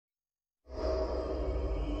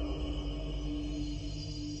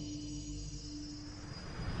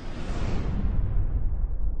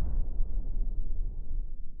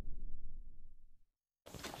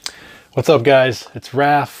What's up, guys? It's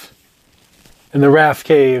Raf in the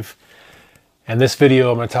RAFCAVE, and this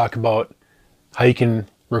video I'm going to talk about how you can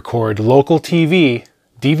record local TV,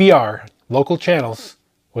 DVR, local channels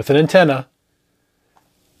with an antenna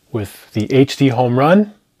with the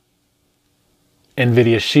HDHomerun,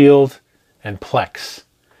 NVIDIA Shield, and PLEX.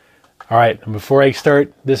 Alright, and before I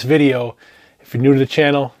start this video, if you're new to the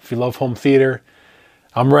channel, if you love home theater,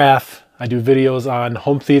 I'm Raf. I do videos on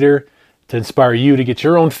home theater to inspire you to get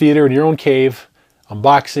your own theater and your own cave,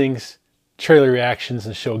 unboxings, trailer reactions,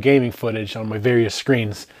 and show gaming footage on my various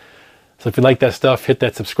screens. So if you like that stuff, hit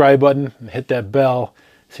that subscribe button and hit that bell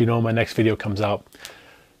so you know when my next video comes out.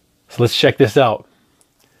 So let's check this out.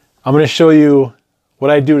 I'm going to show you what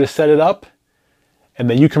I do to set it up, and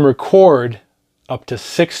that you can record up to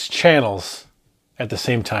 6 channels at the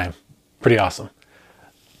same time. Pretty awesome.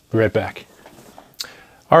 Be right back.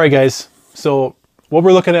 Alright guys, so what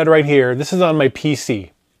we're looking at right here, this is on my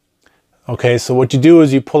PC. Okay, so what you do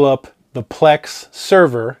is you pull up the PLEX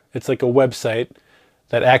server. It's like a website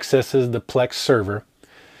that accesses the PLEX server.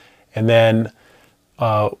 And then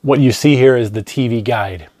what you see here is the TV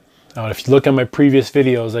guide. Now, if you look at my previous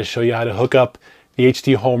videos, I show you how to hook up the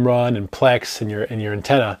HDHomerun and PLEX and your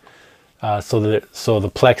antenna so the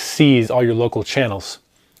PLEX sees all your local channels.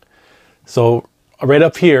 So right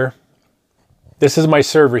up here, this is my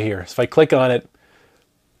server here. So if I click on it,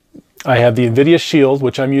 I have the NVIDIA Shield,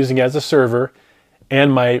 which I'm using as a server,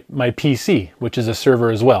 and my PC, which is a server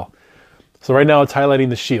as well. So right now it's highlighting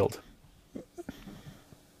the Shield.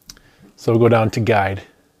 So we'll go down to guide.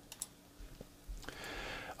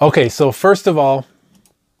 Okay, so first of all,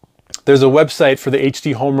 there's a website for the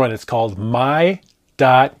HDHomerun. It's called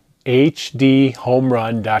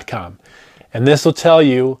my.hdhomerun.com. And this will tell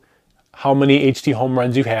you how many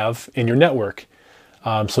HDHomeruns you have in your network.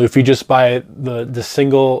 So if you just buy the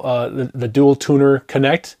single, the dual tuner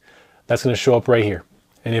connect, that's going to show up right here.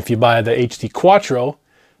 And if you buy the HD Quattro,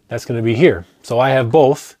 that's going to be here. So I have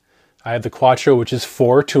both. I have the Quattro, which is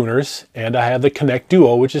 4 tuners, and I have the Connect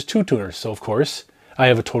Duo, which is 2 tuners. So of course, I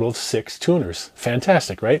have a total of 6 tuners.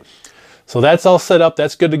 Fantastic, right? So that's all set up.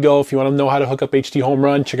 That's good to go. If you want to know how to hook up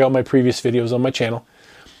HDHomerun, check out my previous videos on my channel.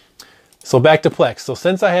 So back to PLEX. So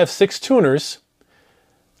since I have 6 tuners,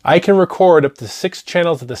 I can record up to 6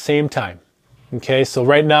 channels at the same time. Okay, so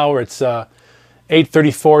right now it's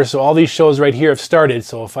 8:34, so all these shows right here have started.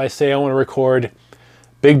 So if I say I want to record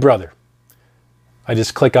Big Brother, I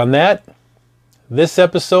just click on that. This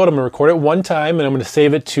episode, I'm going to record it one time, and I'm going to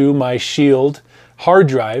save it to my Shield hard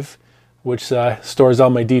drive, which stores all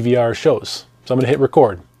my DVR shows. So I'm going to hit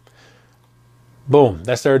record. Boom,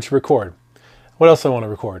 that started to record. What else do I want to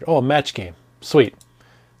record? Oh, a match game. Sweet.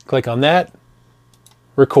 Click on that.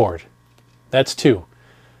 Record. That's 2.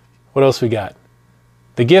 What else we got?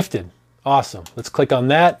 The Gifted. Awesome. Let's click on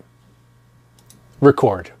that.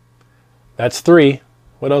 Record. That's 3.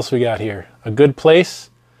 What else we got here? A Good Place.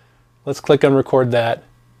 Let's click on record that.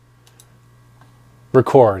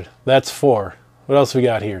 Record. That's 4. What else we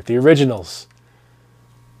got here? The Originals.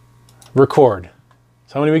 Record.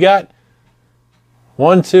 So how many we got?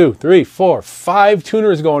 1, 2, 3, 4, 5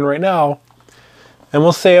 tuners going right now. And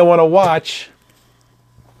we'll say I want to watch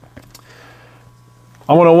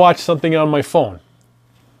something on my phone.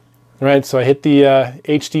 All right, so I hit the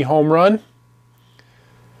HDHomerun.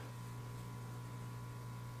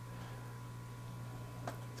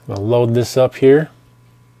 I'm going to load this up here.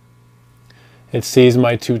 It sees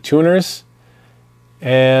my 2 tuners.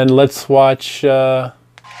 And let's watch, boom.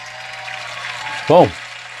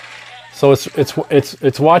 So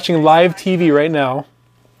it's watching live TV right now.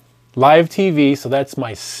 Live TV, so that's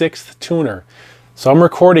my 6th tuner. So I'm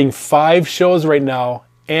recording 5 shows right now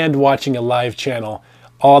and watching a live channel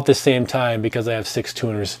all at the same time because I have 6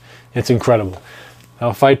 tuners. It's incredible. Now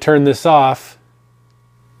if I turn this off,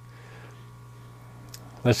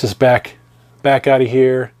 let's just back out of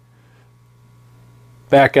here,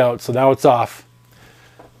 back out. So now it's off.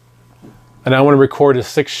 And I want to record a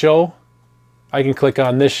 6th show. I can click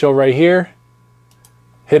on this show right here,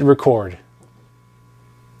 hit record.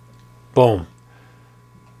 Boom.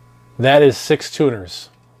 That is 6 tuners.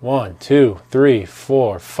 1, 2, 3,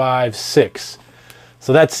 4, 5, 6.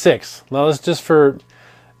 So that's 6. Now let's just for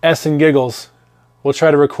S and giggles, we'll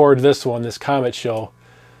try to record this one, this Comet show.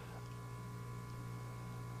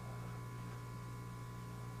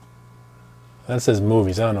 That says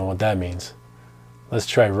movies. I don't know what that means. Let's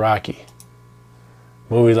try Rocky.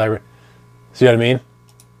 Movie library. See what I mean? It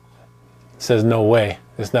says no way.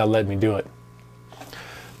 It's not letting me do it.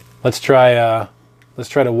 Let's try to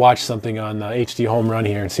watch something on HDHomerun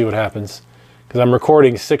here and see what happens. Because I'm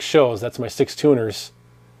recording 6 shows. That's my 6 tuners.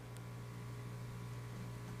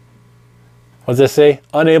 What does that say?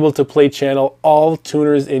 Unable to play channel, all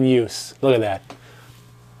tuners in use. Look at that.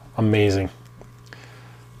 Amazing.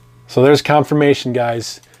 So there's confirmation,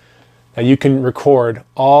 guys, that you can record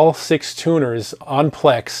all 6 tuners on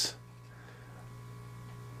PLEX,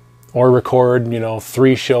 or record, you know,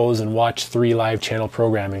 3 shows and watch 3 live channel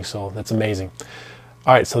programming. So that's amazing.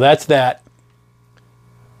 All right, so that's that.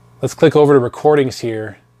 Let's click over to recordings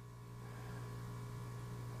here.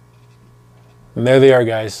 And there they are,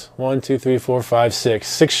 guys. 1, 2, 3, 4, 5, 6.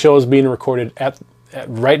 6 shows being recorded at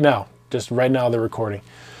right now. Just right now they're recording.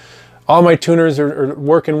 All my tuners are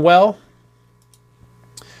working well.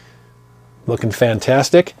 Looking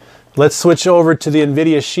fantastic. Let's switch over to the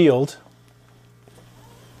NVIDIA Shield.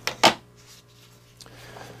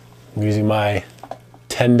 I'm using my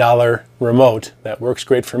 $10 remote. That works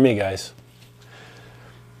great for me, guys.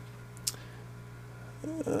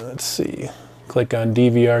 Let's see. Click on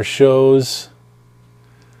DVR shows.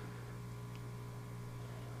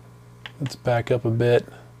 Let's back up a bit.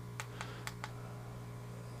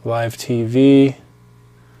 Live TV.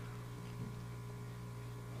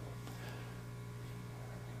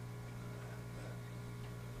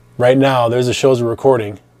 Right now, there's the shows we're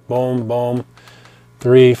recording. Boom, boom.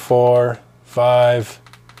 3, 4, 5.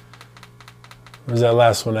 Where's that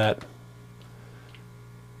last one at?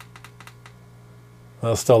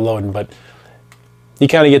 Well, it's still loading, but you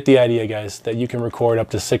kind of get the idea, guys, that you can record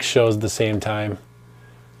up to 6 shows at the same time.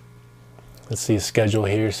 Let's see a schedule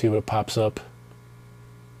here, see what pops up.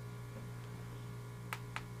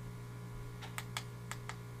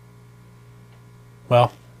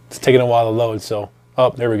 Well, it's taking a while to load, so, oh,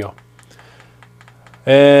 there we go.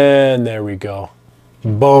 And there we go.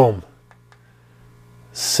 Boom.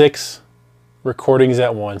 6 recordings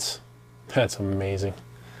at once. That's amazing.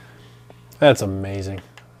 That's amazing.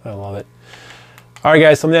 I love it. All right,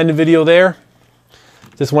 guys, so I'm going to end the video there.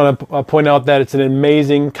 Just want to point out that it's an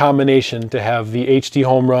amazing combination to have the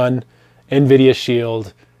HDHomerun, NVIDIA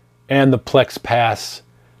Shield, and the PLEX Pass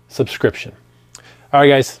subscription. All right,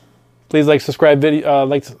 guys, please like, subscribe,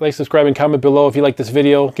 subscribe, and comment below if you like this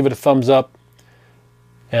video. Give it a thumbs up.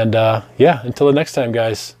 And yeah, until the next time,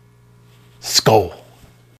 guys, Skol.